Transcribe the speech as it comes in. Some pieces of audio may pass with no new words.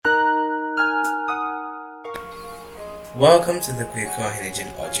Welcome to the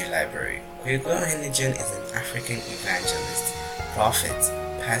Ohene-Djan audio library. Ohene-Djan is an African evangelist, prophet,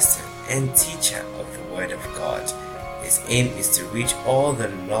 pastor, and teacher of the Word of God. His aim is to reach all the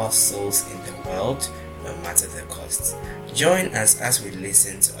lost souls in the world, no matter the cost. Join us as we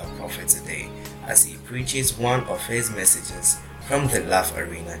listen to our prophet today, as he preaches one of his messages from the Love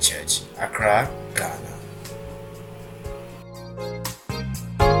Arena Church, Accra, Ghana.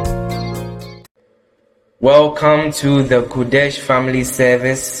 Welcome to the Qodesh family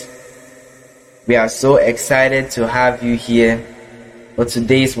service. We are so excited to have you here for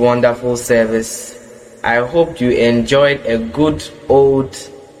today's wonderful service. I hope you enjoyed a good old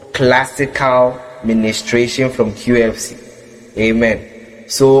classical ministration from QFC. Amen.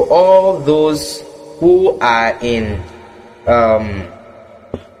 So all those who are in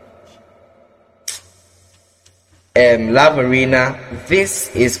Love Arena, this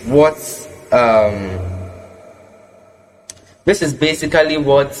is basically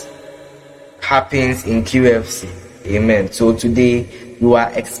what happens in QFC. Amen. So today you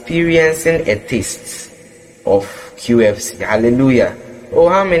are experiencing a taste of QFC. Hallelujah. Oh,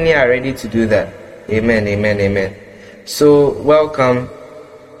 how many are ready to do that? Amen, amen, amen. So welcome.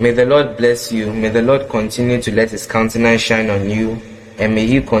 May the Lord bless you. May the Lord continue to let his countenance shine on you. And may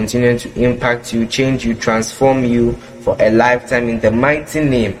he continue to impact you, change you, transform you for a lifetime in the mighty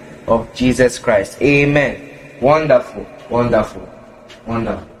name of Jesus Christ. Amen. Wonderful. Wonderful.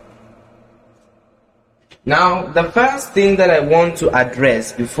 Wonderful. Now, the first thing that I want to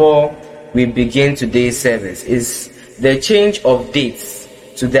address before we begin today's service is the change of dates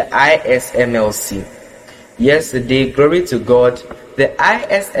to the ISMLC. Yesterday, glory to God, the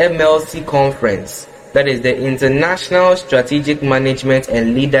ISMLC conference, that is the International Strategic Management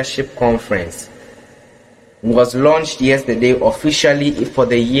and Leadership Conference, was launched yesterday officially for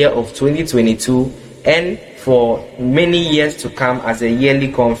the year of 2022 and for many years to come as a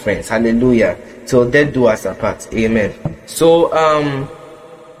yearly conference. Hallelujah. Till death do us apart. Amen. So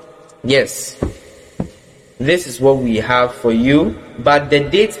yes, this is what we have for you, but the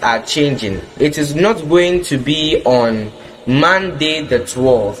dates are changing. It is not going to be on Monday the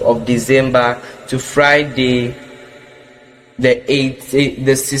 12th of December to Friday the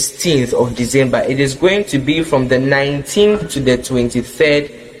 16th of December. It is going to be from the 19th to the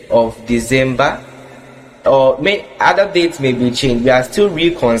 23rd of December. Or other dates may be changed. We are still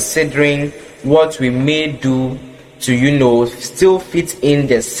reconsidering what we may do to, still fit in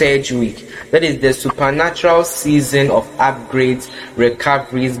the Surge Week. That is the supernatural season of upgrades,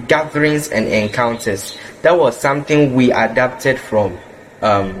 recoveries, gatherings, and encounters. That was something we adapted from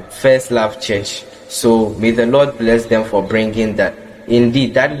First Love Church. So may the Lord bless them for bringing that.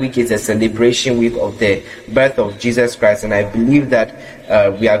 Indeed, that week is a celebration week of the birth of Jesus Christ, and I believe that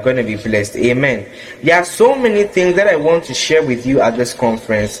we are going to be blessed. Amen. There are so many things that I want to share with you at this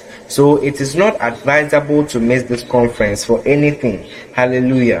conference, so it is not advisable to miss this conference for anything.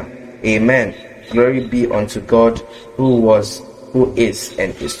 Hallelujah. Amen. Glory be unto God who was, who is,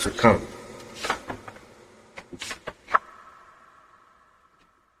 and is to come.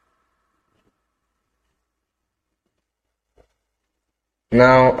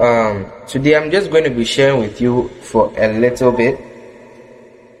 Now, today I'm just going to be sharing with you for a little bit.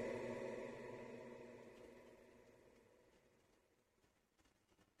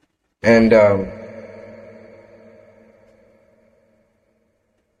 And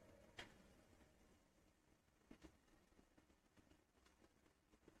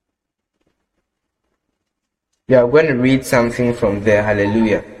we are going to read something from there.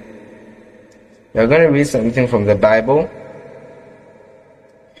 Hallelujah. We are going to read something from the Bible.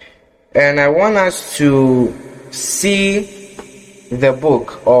 And I want us to see the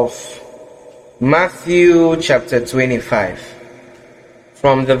book of Matthew chapter 25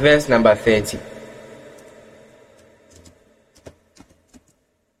 from the verse number 30.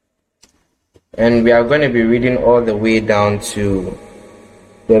 And we are going to be reading all the way down to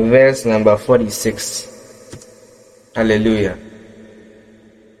the verse number 46. Hallelujah.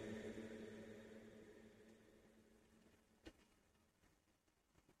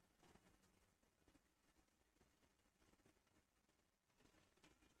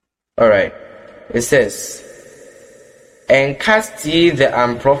 Alright, it says, and cast ye the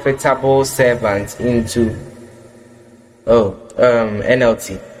unprofitable servant into,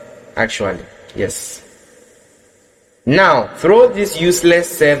 NLT, actually, yes. Now, throw these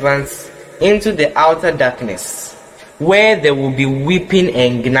useless servants into the outer darkness, where there will be weeping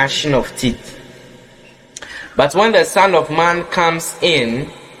and gnashing of teeth. But when the Son of Man comes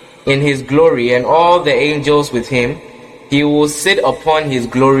in his glory, and all the angels with him, he will sit upon his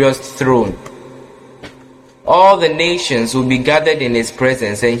glorious throne. All the nations will be gathered in his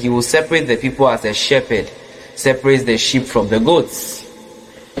presence, and he will separate the people as a shepherd separates the sheep from the goats.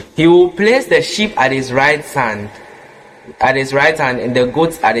 He will place the sheep at his right hand, and the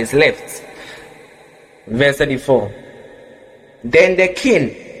goats at his left. Verse 34. Then the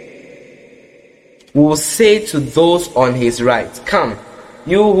king will say to those on his right, "Come,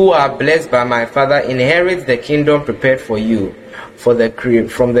 you who are blessed by my Father, inherit the kingdom prepared for you from the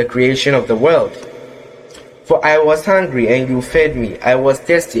creation of the world. For I was hungry, and you fed me. I was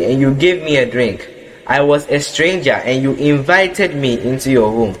thirsty, and you gave me a drink. I was a stranger, and you invited me into your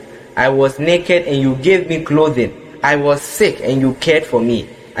home. I was naked, and you gave me clothing. I was sick, and you cared for me.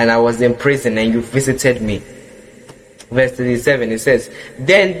 And I was in prison, and you visited me." Verse 37, it says,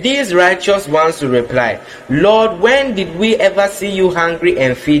 "Then these righteous ones will reply, 'Lord, when did we ever see you hungry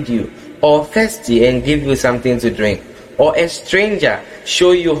and feed you, or thirsty and give you something to drink, or a stranger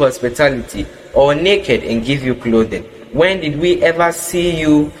show you hospitality, or naked and give you clothing? When did we ever see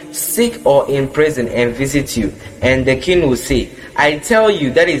you sick or in prison and visit you?' And the king will say, 'I tell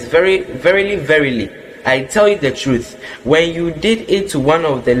you, that is verily, verily, I tell you the truth. When you did it to one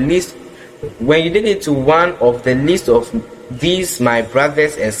of the least of these my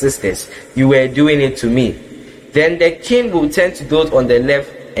brothers and sisters, you were doing it to me.' Then the king will turn to those on the left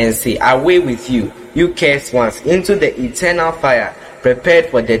and say, 'Away with you, you cursed ones, into the eternal fire prepared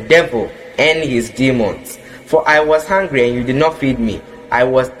for the devil and his demons. For I was hungry, and you did not feed me. I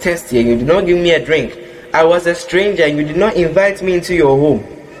was thirsty, and you did not give me a drink. I was a stranger, and you did not invite me into your home.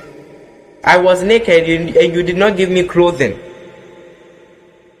 I was naked, and you did not give me clothing.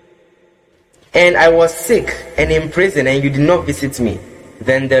 And I was sick and in prison, and you did not visit me.'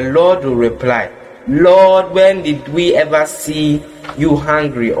 Then the Lord will reply, 'Lord, when did we ever see you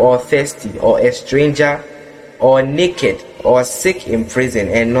hungry or thirsty, or a stranger, or naked, or sick in prison,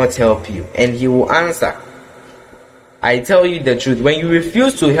 and not help you?' And he will answer, 'I tell you the truth, when you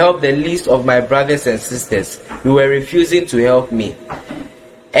refused to help the least of my brothers and sisters, you were refusing to help me.'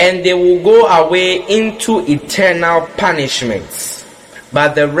 And they will go away into eternal punishments,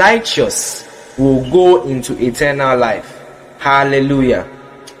 but the righteous will go into eternal life." Hallelujah.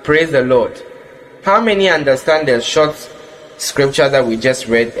 Praise the Lord. How many understand the short scripture that we just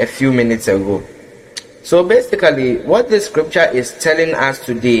read a few minutes ago? So basically, what this scripture is telling us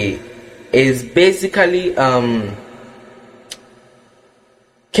today is basically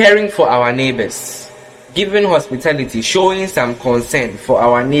caring for our neighbors, giving hospitality, showing some concern for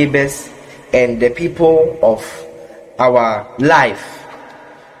our neighbors and the people of our life.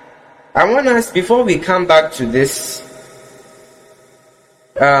 I want us, before we come back to this,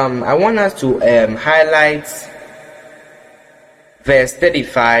 I want us to highlight verse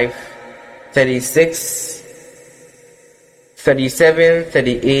 35, 36, 37,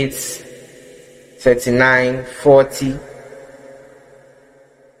 38, 39, 40,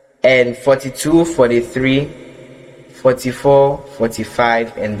 and 42, 43, 44,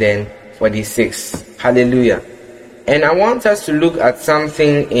 45, and then 46. Hallelujah. And I want us to look at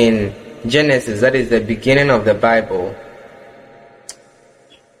something in Genesis, that is the beginning of the Bible.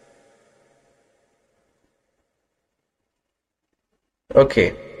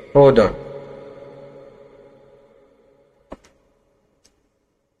 Okay, hold on.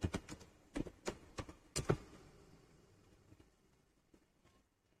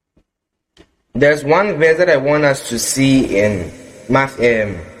 There's one verse that I want us to see in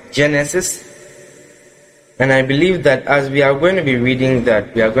Genesis, and I believe that as we are going to be reading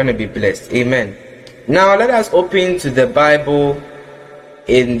that, we are going to be blessed. Amen. Now let us open to the Bible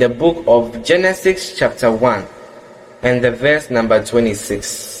in the book of Genesis chapter 1 and the verse number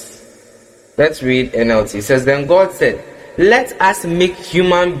 26. Let's read NLT. It says, "Then God said, 'Let us make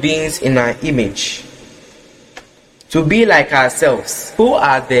human beings in our image, to be like ourselves.'" Who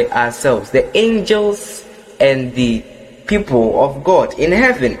are the ourselves? The angels and the people of God in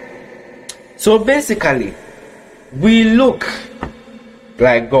heaven. So basically, we look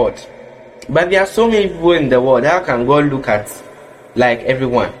like God, but there are so many people in the world. How can God look at like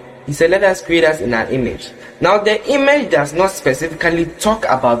everyone? He said, "Let us create us in our image." Now the image does not specifically talk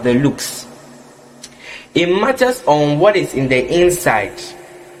about the looks. It matters on what is in the inside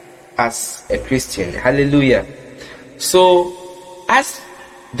as a Christian. Hallelujah. So as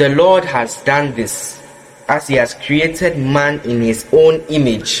the Lord has done this, as he has created man in his own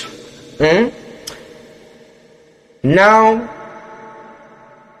image, now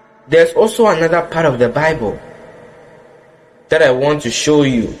there's also another part of the Bible that I want to show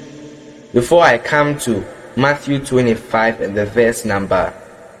you before I come to Matthew 25 and the verse number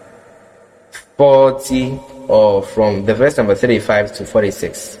 40, or from the verse number 35 to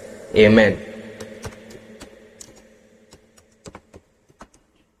 46. Amen.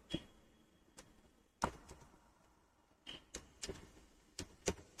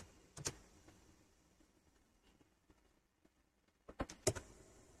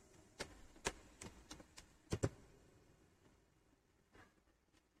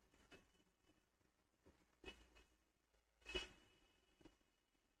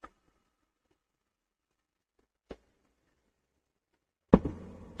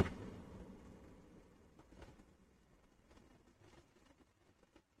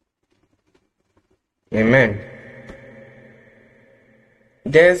 Amen.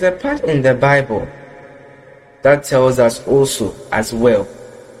 There's a part in the Bible that tells us also as well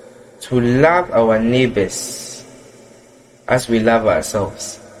to love our neighbors as we love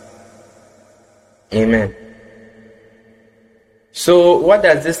ourselves. Amen. So what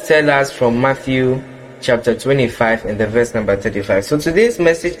does this tell us from Matthew chapter 25 and the verse number 35? So today's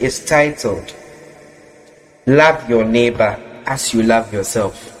message is titled, Love Your Neighbor as You Love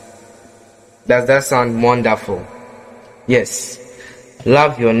Yourself. Does that sound wonderful? Yes.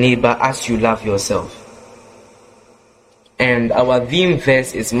 Love your neighbor as you love yourself. And our theme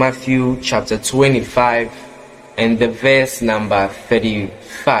verse is Matthew chapter 25 and the verse number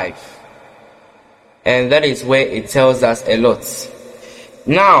 35. And that is where it tells us a lot.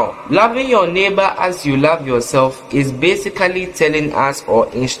 Now, loving your neighbor as you love yourself is basically telling us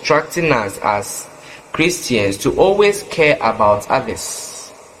or instructing us as Christians to always care about others.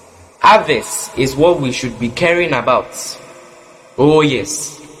 Others is what we should be caring about. Oh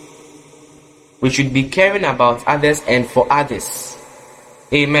yes. We should be caring about others and for others.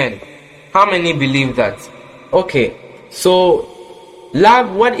 Amen. How many believe that? Okay. So,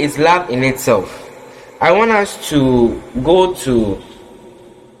 love, what is love in itself? I want us to go to,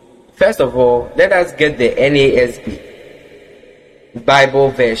 first of all, let us get the NASB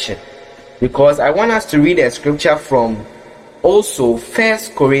Bible version, because I want us to read a scripture from also 1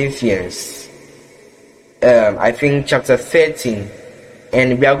 Corinthians, I think chapter 13,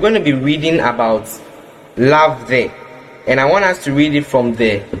 and we are going to be reading about love there, and I want us to read it from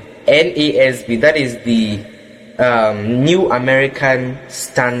the NASB, that is the New American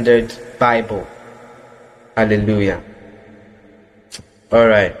Standard Bible. Hallelujah. All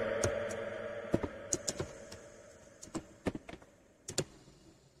right.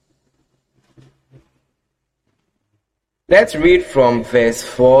 Let's read from verse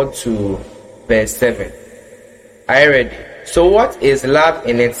 4 to verse 7. Are you ready? So what is love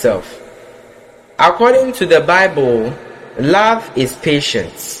in itself? According to the Bible, love is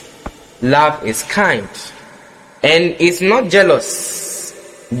patience. Love is kind. And it's not jealous.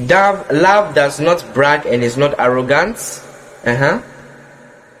 Love does not brag and is not arrogant.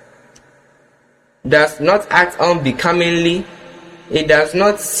 Does not act unbecomingly. It does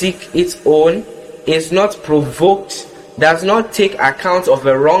not seek its own. Is not provoked. Does not take account of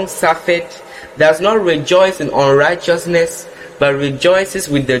a wrong suffered. Does not rejoice in unrighteousness, but rejoices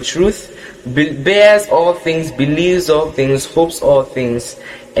with the truth. Bears all things, believes all things, hopes all things,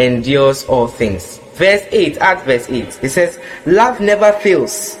 endures all things. Verse 8, at verse 8, it says, love never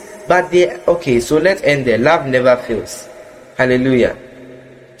fails. Okay, so let's end there. Love never fails. Hallelujah.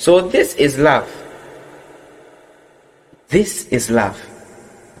 So this is love. This is love.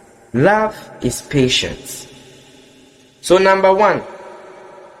 Love is patience. So number 1,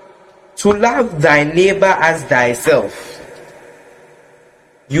 to love thy neighbor as thyself,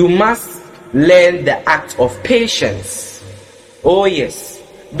 you must learn the act of patience. Oh yes,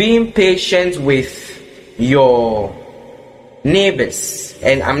 being patient with your neighbors.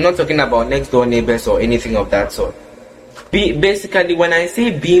 And I'm not talking about next door neighbors or anything of that sort. Basically, when I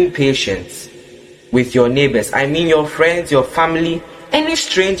say being patient with your neighbors, I mean your friends, your family, any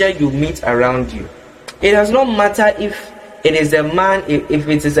stranger you meet around you. It does not matter if it is a man, if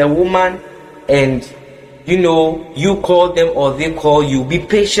it is a woman, and you call them or they call you. Be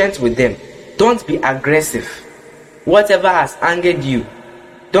patient with them. Don't be aggressive. Whatever has angered you,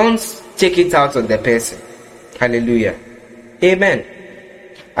 don't take it out on the person. Hallelujah. Amen.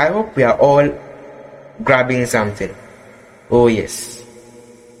 I hope we are all grabbing something. Oh yes.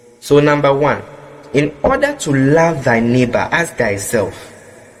 So number 1, in order to love thy neighbor as thyself,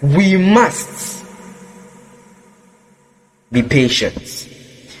 we must be patient.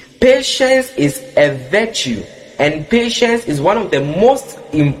 Patience is a virtue, and patience is one of the most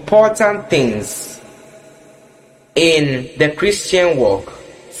important things in the Christian walk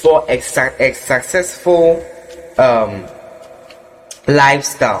for a successful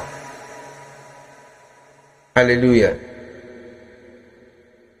lifestyle. Hallelujah.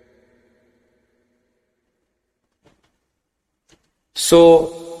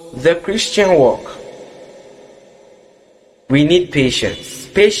 So the Christian walk, we need patience.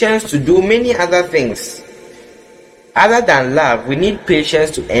 Patience to do many other things. Other than love, we need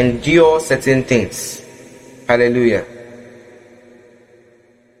patience to endure certain things. Hallelujah.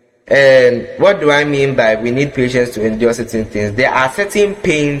 And what do I mean by we need patience to endure certain things? There are certain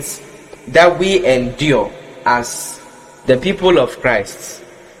pains that we endure as the people of Christ.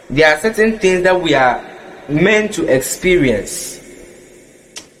 There are certain things that we are meant to experience.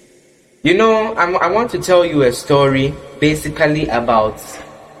 I want to tell you a story basically about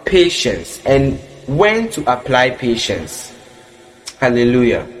patience and when to apply patience.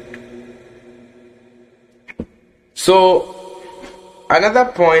 Hallelujah. So another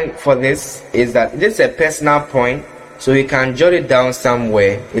point for this is that this is a personal point, so you can jot it down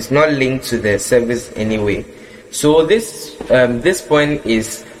somewhere. It's not linked to the service anyway. So this point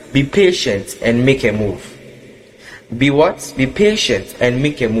is be patient and make a move. Be what? Be patient and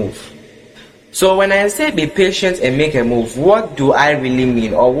make a move. So when I say be patient and make a move, what do I really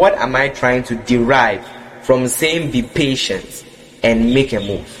mean, or what am I trying to derive from saying be patient and make a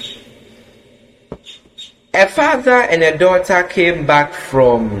move? A father and a daughter came back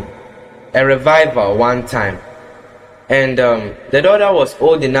from a revival one time, and the daughter was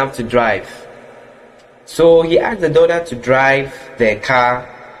old enough to drive. So he asked the daughter to drive their car,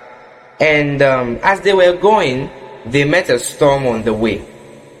 and as they were going, they met a storm on the way.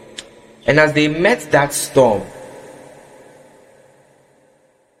 And as they met that storm,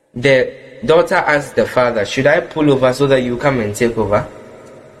 the daughter asked the father, should I pull over so that you come and take over?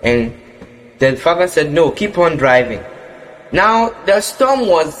 And the father said, no, keep on driving. Now the storm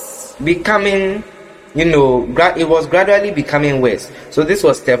was becoming, it was gradually becoming worse. So this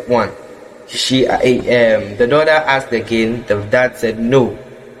was step one. The daughter asked again. The dad said, no.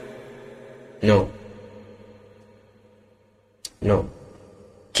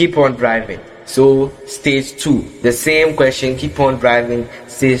 Keep on driving. So stage 2, the same question, keep on driving.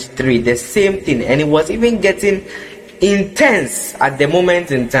 Stage 3, the same thing. And it was even getting intense at the moment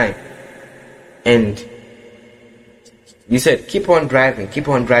in time. And you said, keep on driving, keep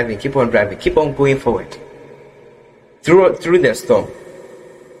on driving, keep on driving, keep on going forward. Through the storm.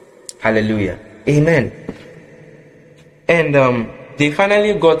 Hallelujah. Amen. And they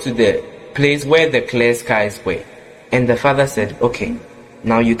finally got to the place where the clear skies were. And the father said, okay,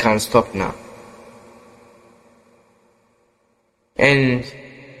 now you can stop now. And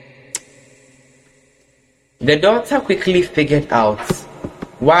the daughter quickly figured out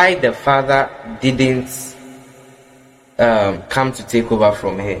why the father didn't come to take over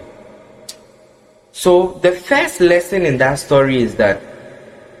from her. So the first lesson in that story is that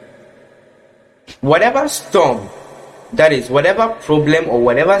whatever storm, that is, whatever problem or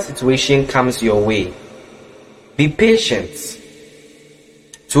whatever situation comes your way, be patient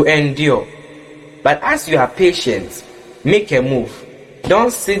to endure. But as you are patient, make a move.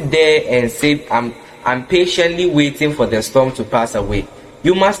 Don't sit there and say, I'm patiently waiting for the storm to pass away.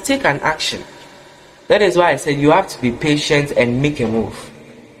 You must take an action. That is why I said you have to be patient and make a move.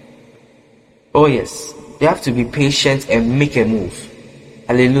 Oh yes, you have to be patient and make a move.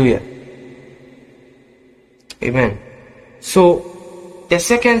 Hallelujah. Amen. So the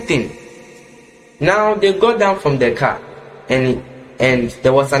second thing, now they got down from the car, and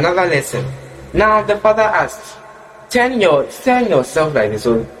there was another lesson. Now the father asked, turn yourself like this.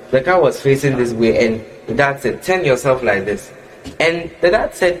 So the car was facing this way, and the dad said, turn yourself like this. And the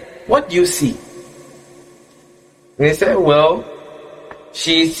dad said, what do you see? And he said, well,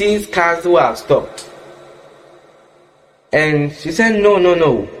 she sees cars who have stopped. And she said,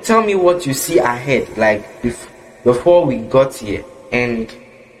 no, tell me what you see ahead, like before we got here. And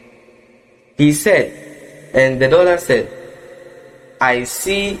he said, and the daughter said, I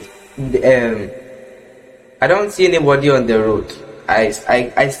see, I don't see anybody on the road. I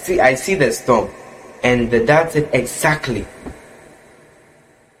see the storm. And the dad said, exactly.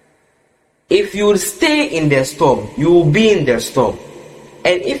 If you stay in the storm, you will be in the storm.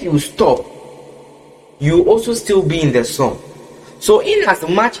 And if you stop, you will also still be in the storm. So in as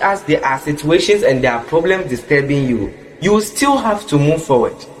much as there are situations and there are problems disturbing you, you still have to move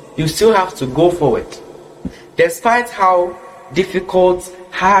forward. You still have to go forward. Despite how difficult,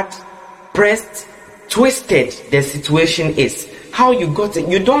 hard, pressed, twisted the situation is. How you got it.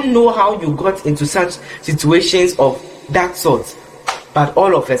 You don't know how you got into such situations of that sort. But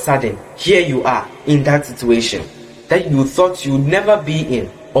all of a sudden, here you are in that situation that you thought you'd never be in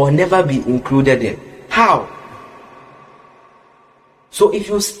or never be included in. How? So if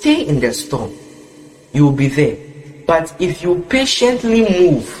you stay in the storm, you will be there. But if you patiently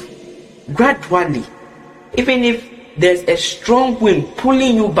move, gradually, even if there's a strong wind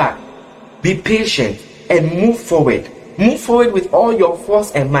pulling you back, be patient and move forward. Move forward with all your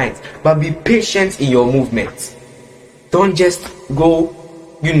force and might, but be patient in your movements. Don't just go,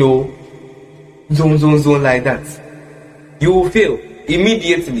 zone like that. You will fail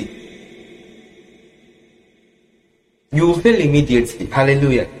immediately. You will fail immediately.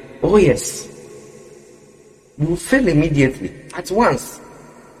 Hallelujah. Oh yes. You will fail immediately. At once.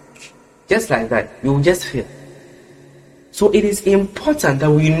 Just like that. You will just fail. So it is important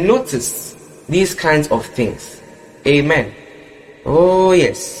that we notice these kinds of things. Amen. Oh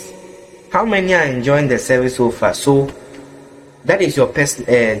yes. How many are enjoying the service so far? So that is your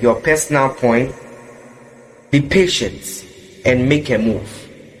personal point. Be patient and make a move.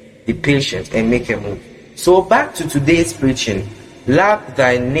 Be patient and make a move. So back to today's preaching. Love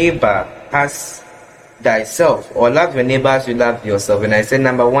thy neighbor as thyself, or love your neighbor as you love yourself. And I said,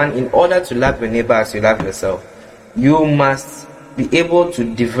 number one, in order to love your neighbor as you love yourself, you must be able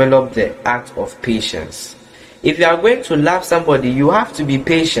to develop the act of patience. If you are going to love somebody, you have to be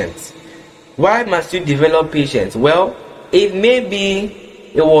patient. Why must you develop patience? Well, it may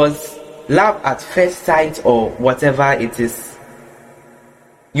be it was love at first sight or whatever it is.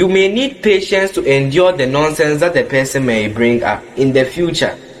 You may need patience to endure the nonsense that the person may bring up in the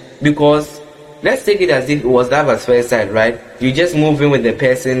future. Because let's take it as if it was love at first sight, right? You just move in with the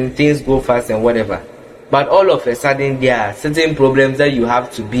person, things go fast and whatever. But all of a sudden, there are certain problems that you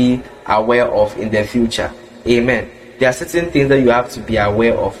have to be aware of in the future. Amen. There are certain things that you have to be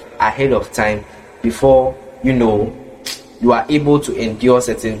aware of ahead of time before, you are able to endure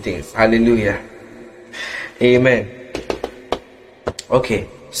certain things. Hallelujah. Amen. Okay.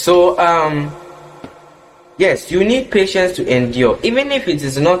 So, yes, you need patience to endure. Even if it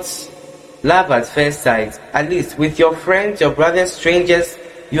is not love at first sight, at least with your friends, your brothers, strangers,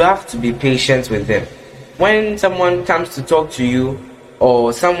 you have to be patient with them. When someone comes to talk to you,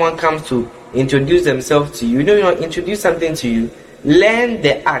 or someone comes to introduce themselves to you, introduce something to you, learn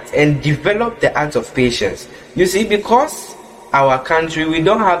the act and develop the act of patience. You see, because our country, we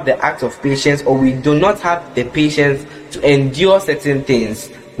don't have the act of patience, or we do not have the patience to endure certain things.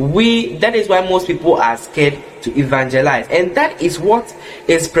 That is why most people are scared to evangelize, and that is what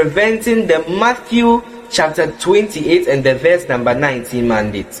is preventing the Matthew chapter 28 and the verse number 19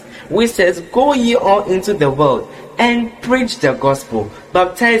 mandate, which says, "Go ye all into the world and preach the gospel,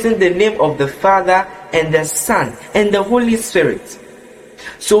 baptizing the name of the Father and the Son and the Holy Spirit."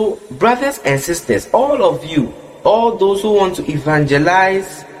 So, brothers and sisters, all of you, all those who want to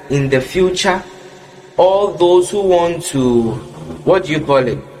evangelize in the future, all those who want to,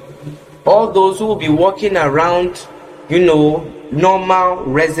 all those who will be walking around, normal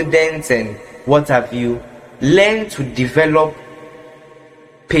residents and what have you, learn to develop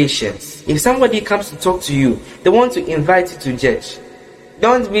patience. If somebody comes to talk to you, they want to invite you to church,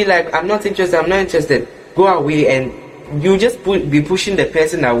 don't be like, I'm not interested, go away, and you just be pushing the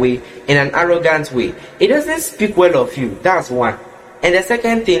person away in an arrogant way. It doesn't speak well of you. That's one. And the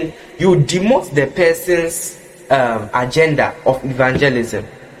second thing, you demote the person's agenda of evangelism.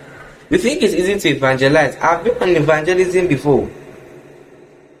 You think it's easy to evangelize? I've been on evangelism before.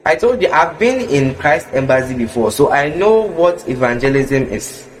 I told you, I've been in Christ Embassy before, so I know what evangelism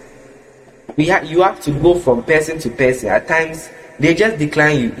is. You have to go from person to person. At times, they just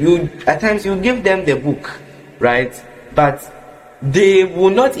decline you. At times, you give them the book, right? But they will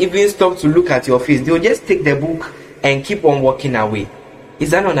not even stop to look at your face. They will just take the book and keep on walking away.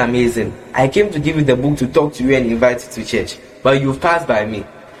 Is that not amazing? I came to give you the book to talk to you and invite you to church, but you've passed by me.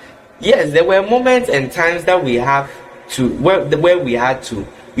 Yes, there were moments and times that we have to, where we had to,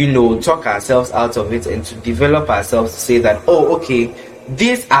 talk ourselves out of it and to develop ourselves to say that, oh, okay,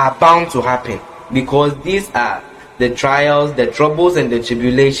 these are bound to happen, because these are the trials, the troubles, and the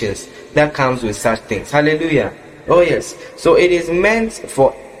tribulations that comes with such things. Hallelujah. Oh yes. So it is meant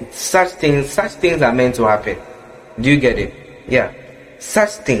for such things are meant to happen. Do you get it? Yeah.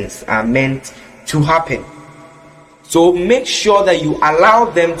 Such things are meant to happen. So make sure that you allow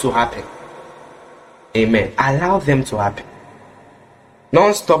them to happen. Amen. Allow them to happen.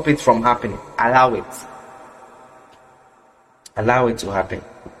 Don't stop it from happening. Allow it. Allow it to happen.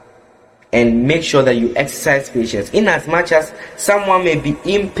 And make sure that you exercise patience. In as much as someone may be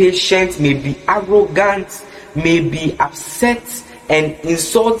impatient, may be arrogant, may be upset and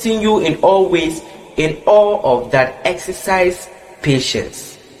insulting you in all ways, in all of that, exercise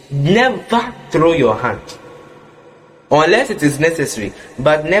patience. Never throw your hand. Unless it is necessary,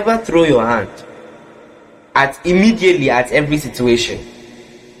 but never throw your hand immediately at every situation.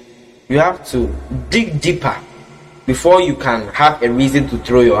 You have to dig deeper before you can have a reason to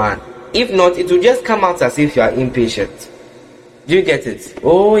throw your hand. If not, it will just come out as if you are impatient. Do you get it?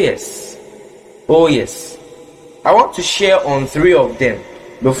 Oh yes. Oh yes. I want to share on 3 of them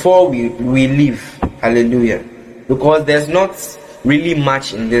before we leave. Hallelujah. Because there's not really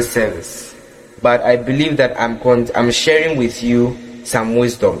much in this service, but I believe that I'm sharing with you some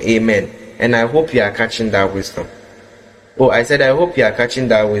wisdom. Amen. And I hope you are catching that wisdom. Oh, I said I hope you are catching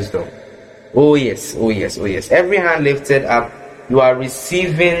that wisdom. Oh yes, oh yes, oh yes. Every hand lifted up, you are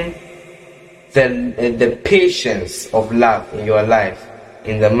receiving the patience of love in your life,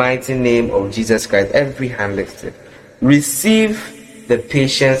 in the mighty name of Jesus Christ. Every hand lifted. Receive the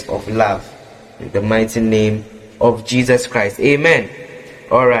patience of love. In the mighty name of Jesus Christ. Amen.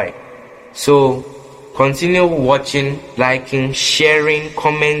 Alright. So, continue watching, liking, sharing,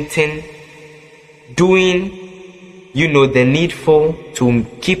 commenting, doing, the needful to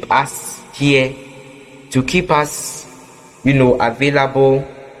keep us here, to keep us, available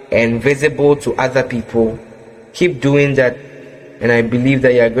and visible to other people. Keep doing that, and I believe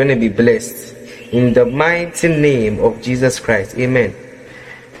that you are going to be blessed. In the mighty name of Jesus Christ. Amen.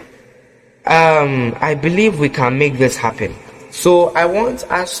 I believe we can make this happen. So I want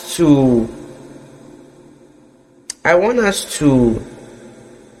us to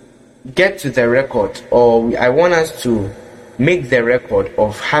get to the record, or I want us to make the record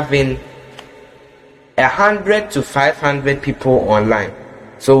of having 100 to 500 people online.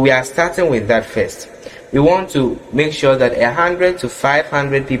 So we are starting with that first. We want to make sure that 100 to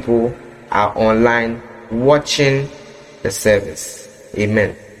 500 people are online watching the service.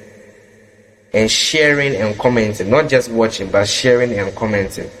 Amen. And sharing and commenting, not just watching, but sharing and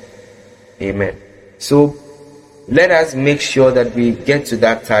commenting. Amen. So let us make sure that we get to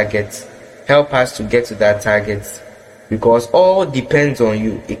that target. Help us to get to that target, because all depends on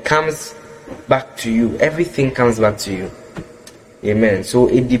you. It comes back to you. Everything comes back to you. Amen. So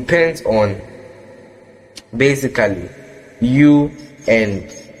it depends on basically you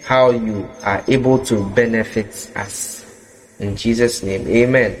and how you are able to benefit us. In Jesus' name.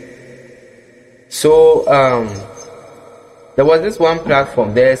 Amen. So there was this one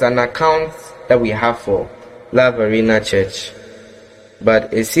platform. There is an account that we have for Love Arena Church,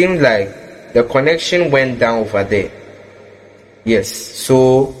 but it seems like the connection went down over there. Yes,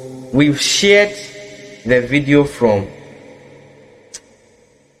 so we've shared the video from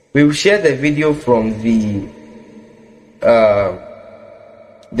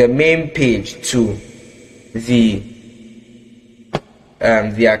the main page to the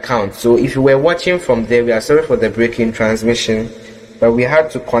account. So if you were watching from there, we are sorry for the breaking transmission, but we had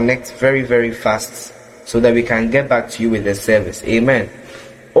to connect very, very fast so that we can get back to you with the service. Amen.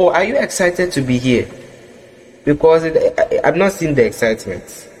 Oh, are you excited to be here? Because I'm not seeing the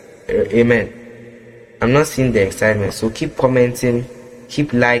excitement. Amen. I'm not seeing the excitement. So keep commenting,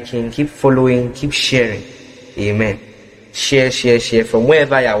 keep liking, keep following, keep sharing. Amen. Share from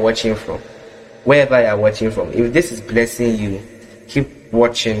wherever you are watching from. Wherever you are watching from. If this is blessing you, keep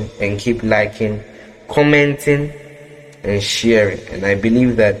watching and keep liking, commenting and sharing. And I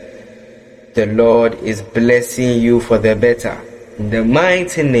believe that the Lord is blessing you for the better. In the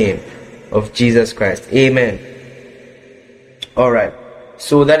mighty name of Jesus Christ. Amen. Alright.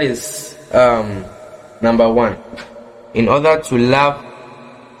 So that is number one. In order to love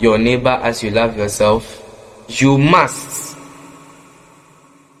your neighbor as you love yourself, you must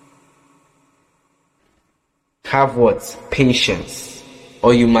have what? Patience.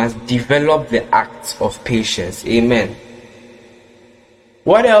 Or you must develop the act of patience. Amen.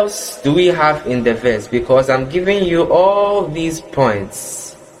 What else do we have in the verse? Because I'm giving you all these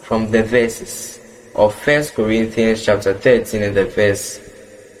points from the verses of 1 Corinthians chapter 13 and the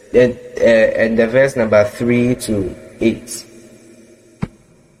verse number 3 to 8.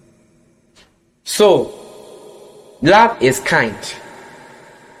 So, love is kind.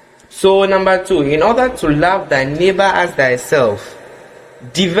 So number 2, in order to love thy neighbor as thyself,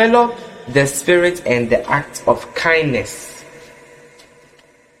 develop the spirit and the act of kindness.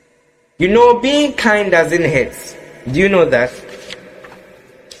 Being kind doesn't hurt. Do you know that?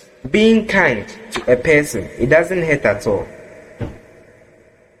 Being kind to a person, it doesn't hurt at all.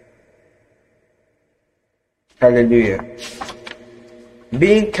 Hallelujah.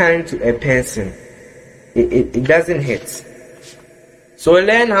 Being kind to a person, it doesn't hurt. So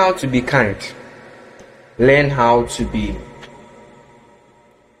learn how to be kind. Learn how to be,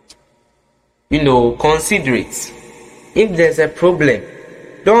 considerate. If there's a problem,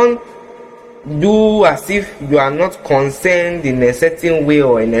 don't do as if you are not concerned in a certain way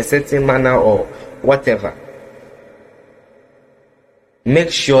or in a certain manner or whatever.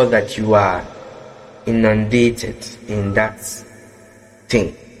 Make sure that you are inundated in that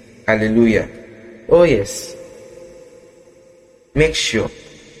thing. Hallelujah. Oh yes. Make sure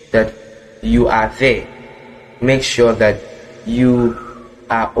that you are there. Make sure that you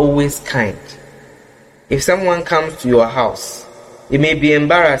are always kind. If someone comes to your house, it may be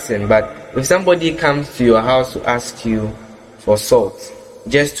embarrassing, but if somebody comes to your house to ask you for salt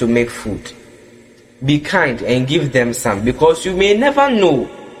just to make food, be kind and give them some, because you may never know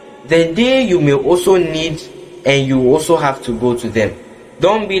the day you may also need and you also have to go to them.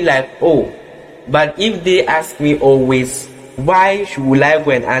 Don't be like, oh, but if they ask me always, why should I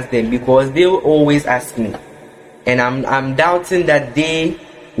go and ask them? Because they will always ask me. And I'm doubting that I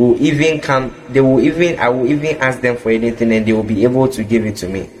will even ask them for anything and they will be able to give it to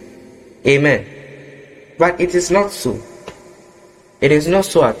me. Amen. But it is not so. It is not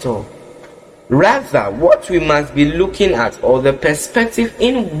so at all. Rather, what we must be looking at, or the perspective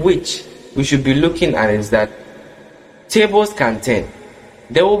in which we should be looking at, is that tables can turn.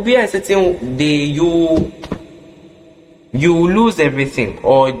 There will be a certain day you will lose everything,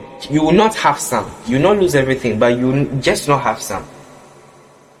 or you will not have some. You will not lose everything, but you will just not have some.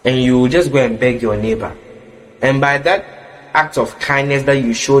 And you will just go and beg your neighbor. And by that act of kindness that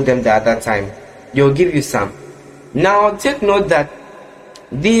you showed them the other time, they'll give you some. Now take note that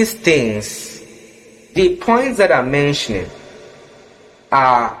these things, the points that I'm mentioning,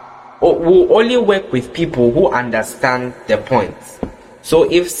 will only work with people who understand the points.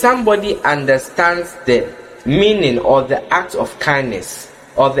 So if somebody understands the meaning or the act of kindness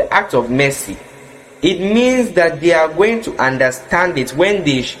or the act of mercy, it means that they are going to understand it when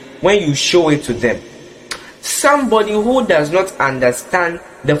you show it to them. Somebody who does not understand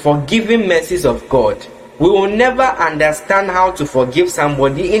the forgiving mercies of God will never understand how to forgive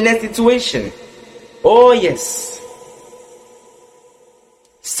somebody in a situation. Oh yes.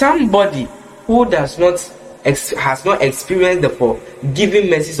 Somebody who has not experienced the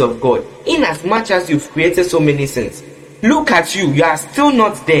forgiving mercies of God, in as much as you've created so many sins, look at you are still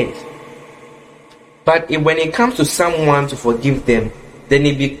not dead. But when it comes to someone to forgive them, then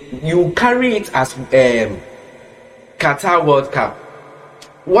you carry it as Qatar World Cup.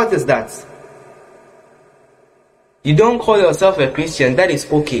 What is that? You don't call yourself a Christian, that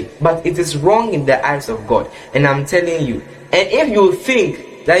is okay, but it is wrong in the eyes of God. And I'm telling you, and if you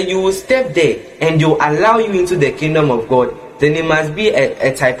think that you will step there and you allow you into the kingdom of God, then it must be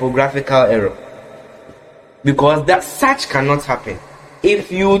a typographical error, because that such cannot happen.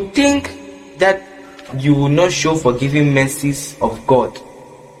 If you think that you will not show forgiving mercies of God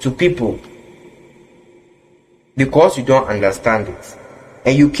to people because you don't understand it,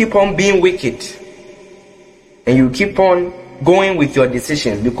 and you keep on being wicked, and you keep on going with your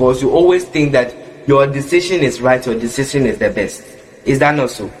decisions because you always think that your decision is right, your decision is the best. Is that not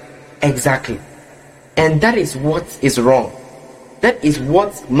so? Exactly. And that is what is wrong. That is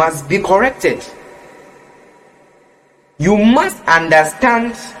what must be corrected. You must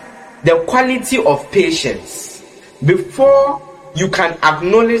understand the quality of patience before you can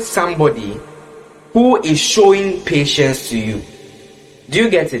acknowledge somebody who is showing patience to you. Do you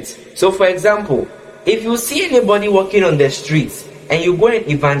get it? So for example, if you see anybody walking on the streets and you go and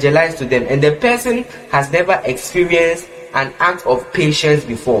evangelize to them, and the person has never experienced an act of patience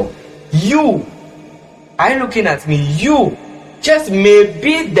before, you are looking at me, you just may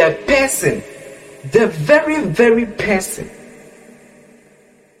be the person, the very, very person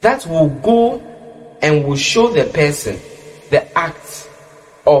that will go and will show the person the act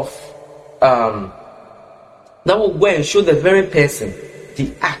of that will go and show the very person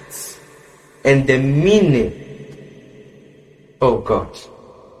the acts and the meaning. Oh God,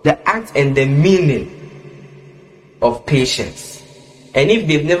 the act and the meaning of patience. And if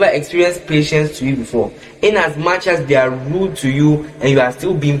they've never experienced patience to you before, in as much as they are rude to you and you are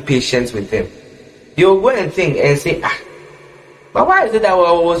still being patient with them, you'll go and think and say, but why is it that I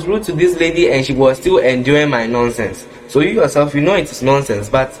was rude to this lady and she was still enjoying my nonsense? So you yourself, you know it is nonsense,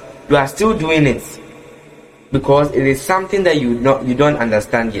 but you are still doing it because it is something that you don't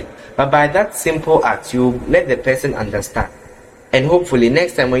understand yet. But by that simple act, you let the person understand. And hopefully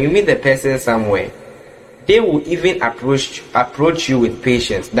next time when you meet the person somewhere, they will even approach you with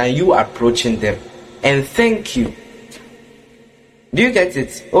patience than you approaching them. And thank you. Do you get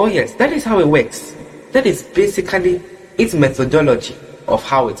it? Oh yes, that is how it works. That is basically its methodology of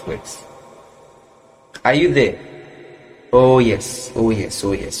how it works. Are you there? Oh yes, oh yes,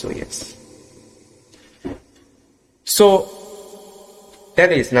 oh yes, oh yes. So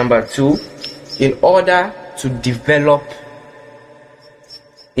that is number 2. In order to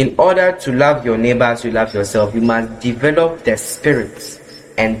love your neighbor as you love yourself, you must develop the spirit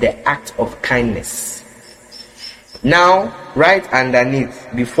and the act of kindness. Now, right underneath,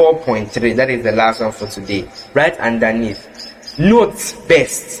 before point 3, that is the last one for today. Right underneath, note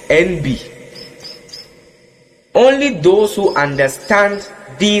best, NB. Only those who understand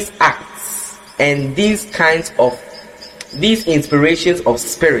these acts and these inspirations of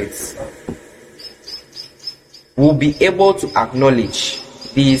spirits will be able to acknowledge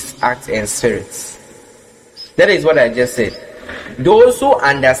these acts and spirits. That is what I just said. Those who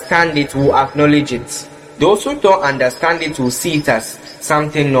understand it will acknowledge it. Those who don't understand it will see it as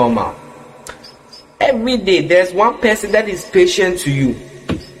something normal. Every day there's one person that is patient to you.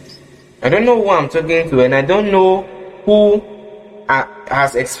 I don't know who I'm talking to, and I don't know who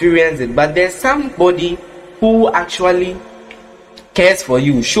has experienced it, but there's somebody who actually cares for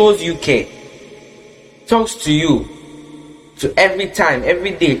you, shows you care, talks to you, to every time,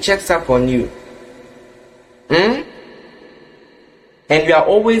 every day, checks up on you. And you are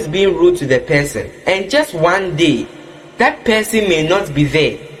always being rude to the person. And just one day, that person may not be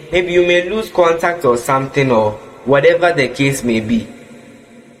there. Maybe you may lose contact or something, or whatever the case may be.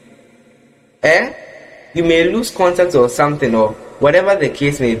 You may lose contact or something, or whatever the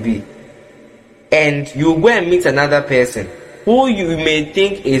case may be. And you go and meet another person who you may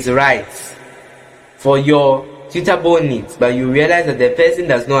think is right for your suitable needs, but you realize that the person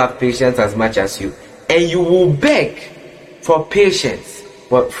does not have patience as much as you, and you will beg for patience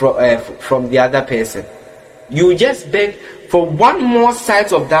from the other person. You just beg for one more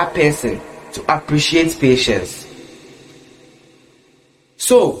side of that person to appreciate patience.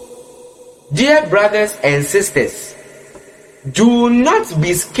 So, dear brothers and sisters, do not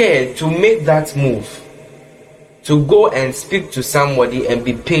be scared to make that move, to go and speak to somebody and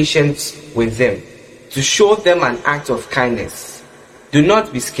be patient with them, to show them an act of kindness. Do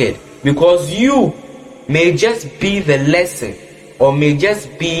not be scared, because you may just be the lesson, or may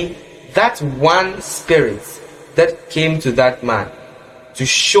just be that one spirit that came to that man to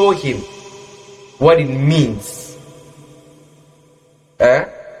show him what it means.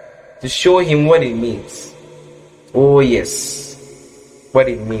 To show him what it means. Oh yes, what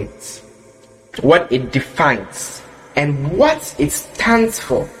it means, what it defines, and what it stands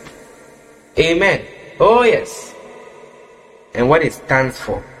for. Amen. Oh yes. And what it stands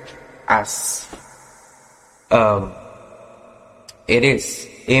for as it is.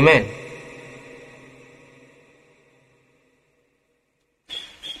 Amen.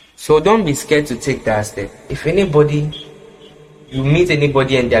 So don't be scared to take that step. If you meet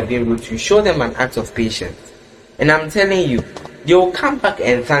anybody and they are being rude to you, show them an act of patience. And I'm telling you, they will come back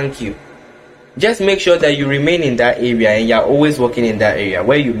and thank you. Just make sure that you remain in that area and you are always working in that area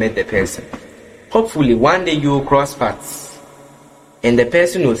where you met the person. Hopefully one day you will cross paths and the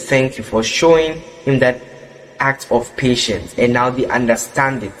person will thank you for showing him that act of patience, and now they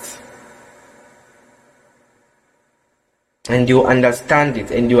understand it. And you understand it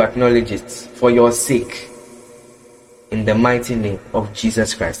and you acknowledge it for your sake, in the mighty name of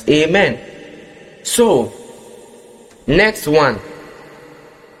Jesus Christ. Amen. So, next one.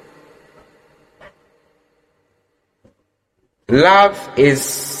 Love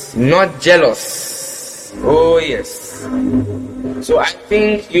is not jealous. Oh yes. So I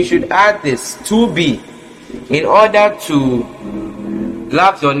think you should add this, to be. In order to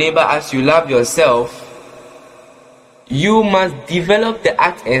love your neighbor as you love yourself, you must develop the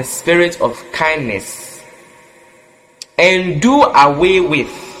act and spirit of kindness and do away with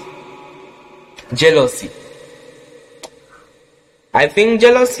jealousy. I think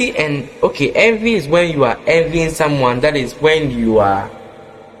jealousy and envy is when you are envying someone. That is when you are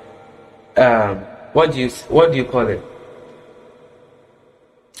what do you call it?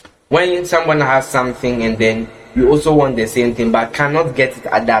 When someone has something and then you also want the same thing but cannot get it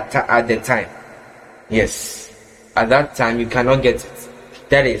at the time. Yes, at that time you cannot get it.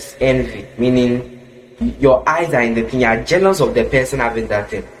 That is envy, meaning your eyes are in the thing. You are jealous of the person having that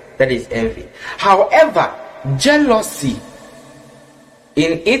thing. That is envy. However, jealousy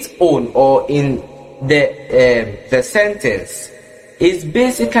in its own, or in the sentence, is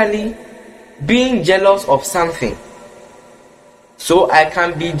basically being jealous of something. So I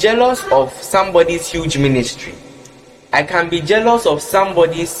can be jealous of somebody's huge ministry. I can be jealous of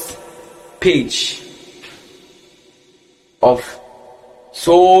somebody's page of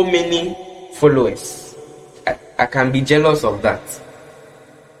so many followers. I can be jealous of that.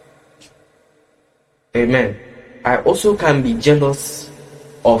 Amen. I also can be jealous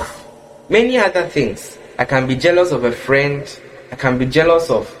of many other things. I can be jealous of a friend. I can be jealous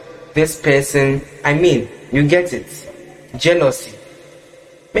of this person. I mean, you get it. Jealousy.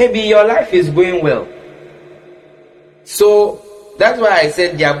 Maybe your life is going well. So that's why I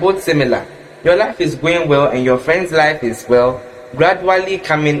said they are both similar. Your life is going well and your friend's life is gradually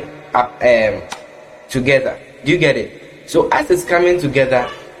coming up together. Do you get it? So as it's coming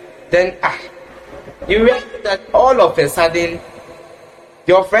together, then you realize that all of a sudden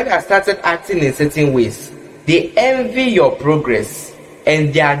your friend has started acting in certain ways. They envy your progress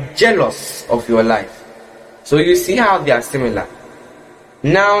and they are jealous of your life. So you see how they are similar.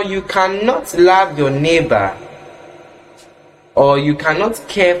 Now you cannot love your neighbor, or you cannot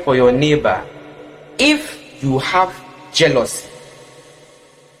care for your neighbor if you have jealousy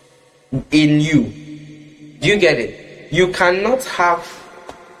in you. Do you get it? You cannot have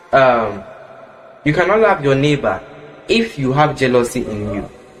you cannot love your neighbor if you have jealousy in you.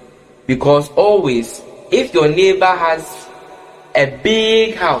 Because always, if your neighbor has a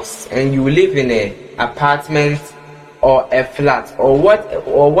big house and you live in an apartment or a flat or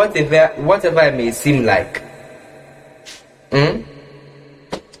whatever it may seem like,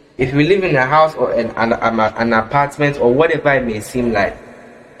 if you live in a house or an apartment or whatever it may seem like,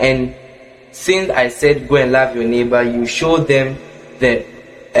 and since I said go and love your neighbor, you show them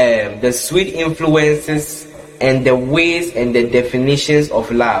the sweet influences and the ways and the definitions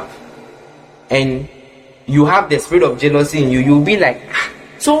of love, and you have the spirit of jealousy in you, you'll be like,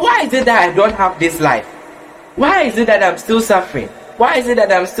 so why is it that I don't have this life? Why is it that I'm still suffering? Why is it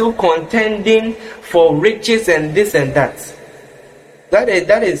that I'm still contending for riches and this and that?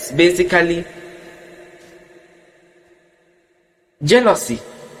 That is basically jealousy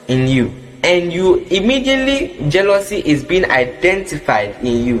in you. And you immediately, jealousy is being identified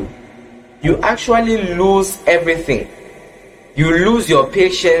in you. You actually lose everything. You lose your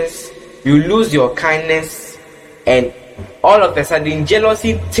patience, you lose your kindness, and all of a sudden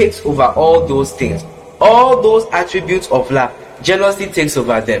jealousy takes over all those things. All those attributes of love, jealousy takes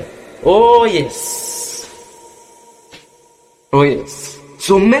over them. Oh yes. Oh yes.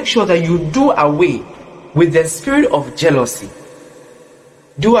 So make sure that you do away with the spirit of jealousy.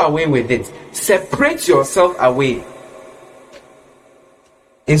 Do away with it. Separate yourself away.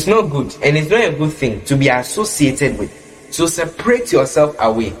 It's not good, and it's not a good thing to be associated with. So separate yourself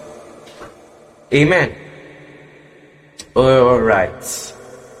away. Amen. All right.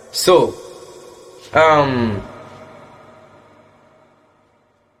 So,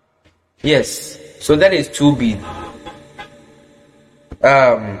 yes. So that is 2B.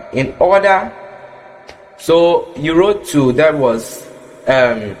 In order. So you wrote 2. That was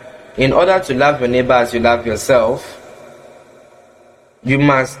in order to love your neighbor as you love yourself, you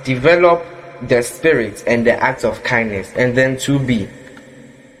must develop the spirit and the act of kindness. And then 2B,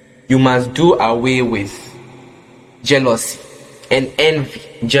 you must do away with jealousy and envy.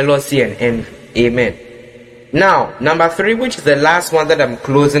 Jealousy and envy. Amen. Now, number 3, which is the last one that I'm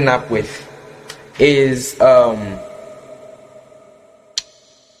closing up with, is the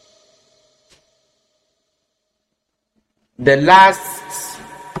last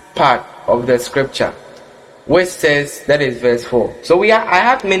part of the scripture, which says, that is verse 4. So I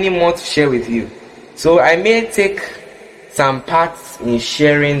have many more to share with you. So I may take some parts in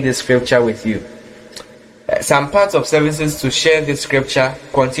sharing this scripture with you. Some parts of services to share this scripture,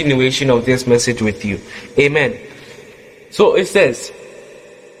 continuation of this message with you. Amen. So it says,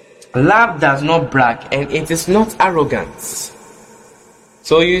 love does not brag and it is not arrogance.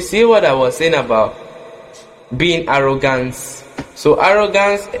 So you see what I was saying about being arrogant. So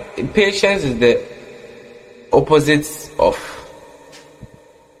arrogance, patience is the opposite of,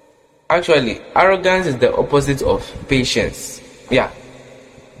 actually arrogance is the opposite of patience. Yeah,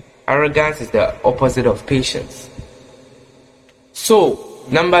 arrogance is the opposite of patience. So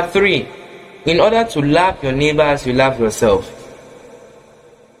number 3, in order to love your neighbor as you love yourself,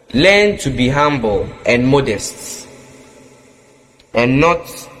 learn to be humble and modest and not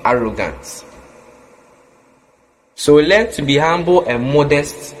arrogant. So learn to be humble and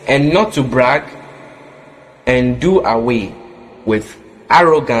modest and not to brag, and do away with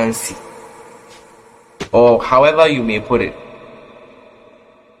arrogancy, or however you may put it.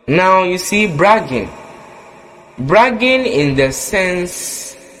 Now you see, bragging in the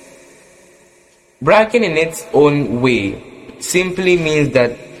sense, bragging in its own way simply means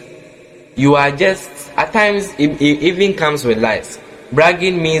that you are just, at times it even comes with lies.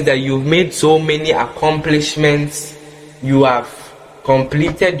 Bragging means that you've made so many accomplishments, you have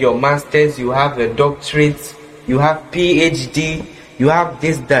completed your masters, you have a doctorate, you have PhD, you have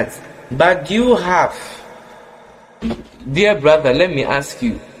this, that. But do you have, dear brother, let me ask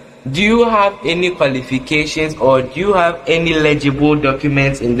you, do you have any qualifications or do you have any legible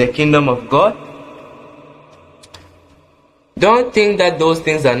documents in the kingdom of God? Don't think that those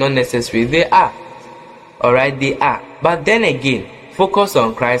things are not necessary. They are. Alright, they are. But then again, focus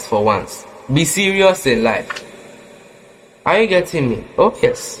on Christ for once. Be serious in life. Are you getting me? Oh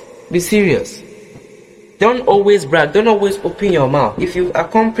yes. Be serious. Don't always brag. Don't always open your mouth. If you've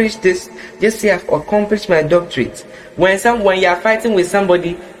accomplished this, just say, I've accomplished my doctorate. When you are fighting with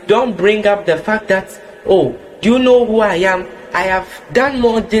somebody, don't bring up the fact that, oh, do you know who I am? I have done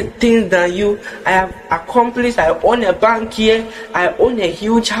more things than you. I have accomplished. I own a bank here. I own a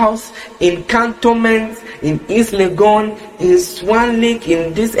huge house in Cantonment, in East Legon, in Swan Lake,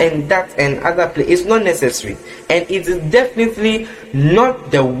 in this and that and other place. It's not necessary. And it is definitely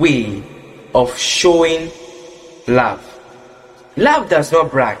not the way of showing love. Love does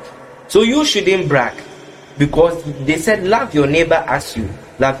not brag. So you shouldn't brag, because they said love your neighbor as you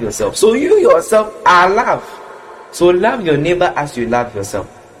love yourself. So you yourself are love. So love your neighbor as you love yourself.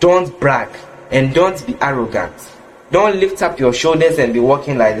 Don't brag and don't be arrogant. Don't lift up your shoulders and be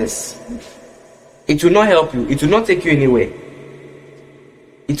walking like this. It will not help you. It will not take you anywhere.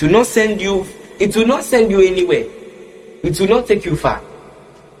 It will not send you anywhere. It will not take you far.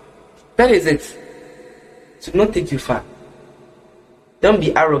 That is it. It will not take you far. Don't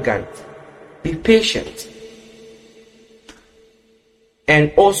be arrogant. Be patient.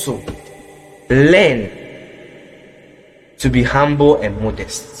 And also learn to be humble and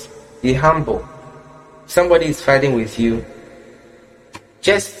modest. Be humble. Somebody is fighting with you.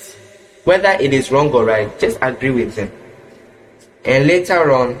 Just, whether it is wrong or right, just agree with them. And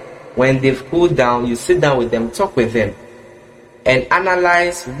later on, when they've cooled down, you sit down with them, talk with them, and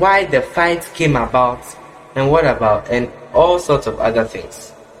analyze why the fight came about and what about, and all sorts of other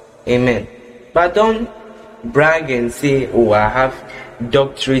things. Amen. But don't brag and say, oh, I have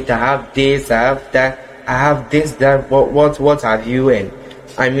doctorate, I have this, I have that, I have this, that, what have you? And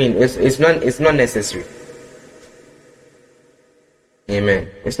I mean, it's not necessary. Amen.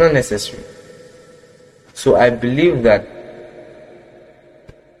 It's not necessary. So I believe that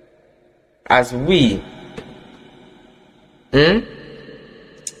as we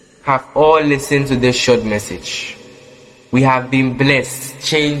have all listened to this short message, we have been blessed,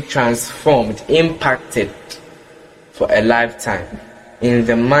 changed, transformed, impacted for a lifetime. In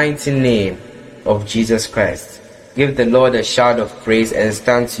the mighty name of Jesus Christ, give the Lord a shout of praise and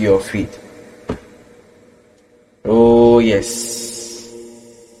stand to your feet. Oh yes.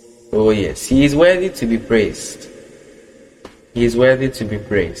 Oh yes. He is worthy to be praised. He is worthy to be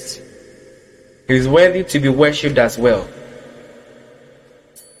praised. He is worthy to be worshipped as well.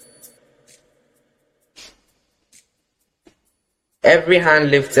 Every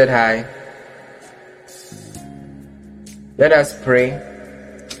hand lifted high. Let us pray.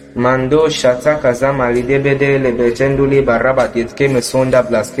 Mando shata kazama lidebede lebetenduli baraba ditke mesonda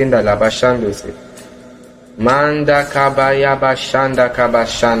blaskenda labashando se. Manda kabaya bashanda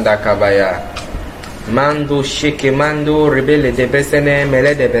kabaya. Mando shike mando rebele de besene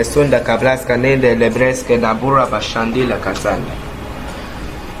mele de besonda kablaska nende lebreske dabura bashandi la kasanda.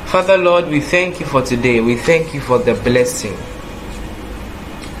 Father Lord, we thank you for today. We thank you for the blessing.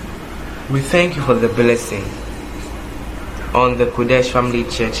 We thank you for the blessing on the Qodesh Family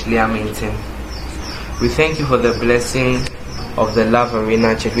Church, Leamington. We thank you for the blessing of the Love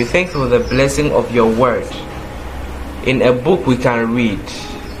Arena Church. We thank you for the blessing of your word in a book we can read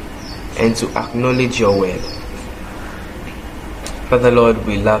and to acknowledge your word. Father Lord,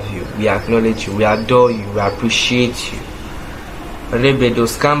 we love you, we acknowledge you, we adore you, we appreciate you. Rebedo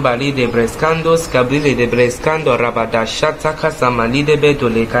skambali de brescando skabile de brescando rabada shataka samali de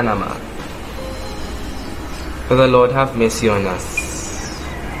bedole kanama. Father Lord, have mercy on us.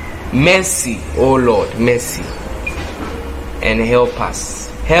 Mercy, oh Lord, mercy. And help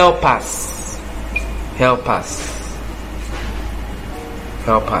us. Help us. Help us.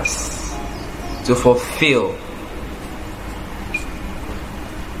 Help us to fulfill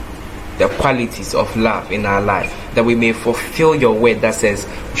the qualities of love in our life, that we may fulfill your word that says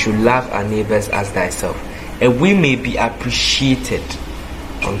we should love our neighbors as thyself, and we may be appreciated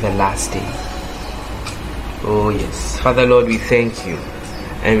on the last day. Oh yes. Father Lord, we thank you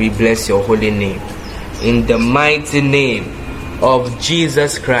and we bless your holy name. In the mighty name of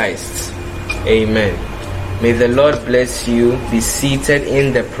Jesus Christ. Amen. May the Lord bless you. Be seated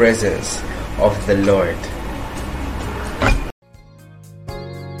in the presence of the Lord.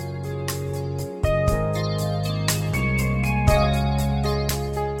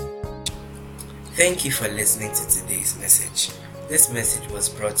 Thank you for listening to today's message. This message was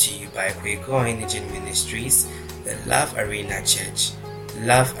brought to you by Kwehku Ohene-Djan Ministries, the Love Arena Church,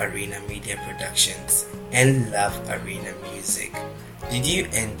 Love Arena Media Productions, and Love Arena Music. Did you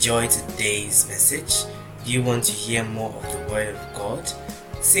enjoy today's message? Do you want to hear more of the Word of God?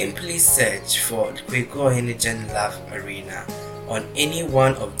 Simply search for Kwehku Ohene-Djan Love Arena on any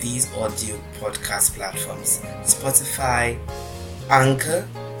one of these audio podcast platforms: Spotify, Anchor,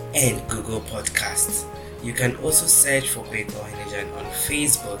 and Google Podcasts. You can also search for Kwehku Ohene-Djan on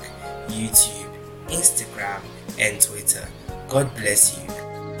Facebook, YouTube, Instagram, and Twitter. God bless you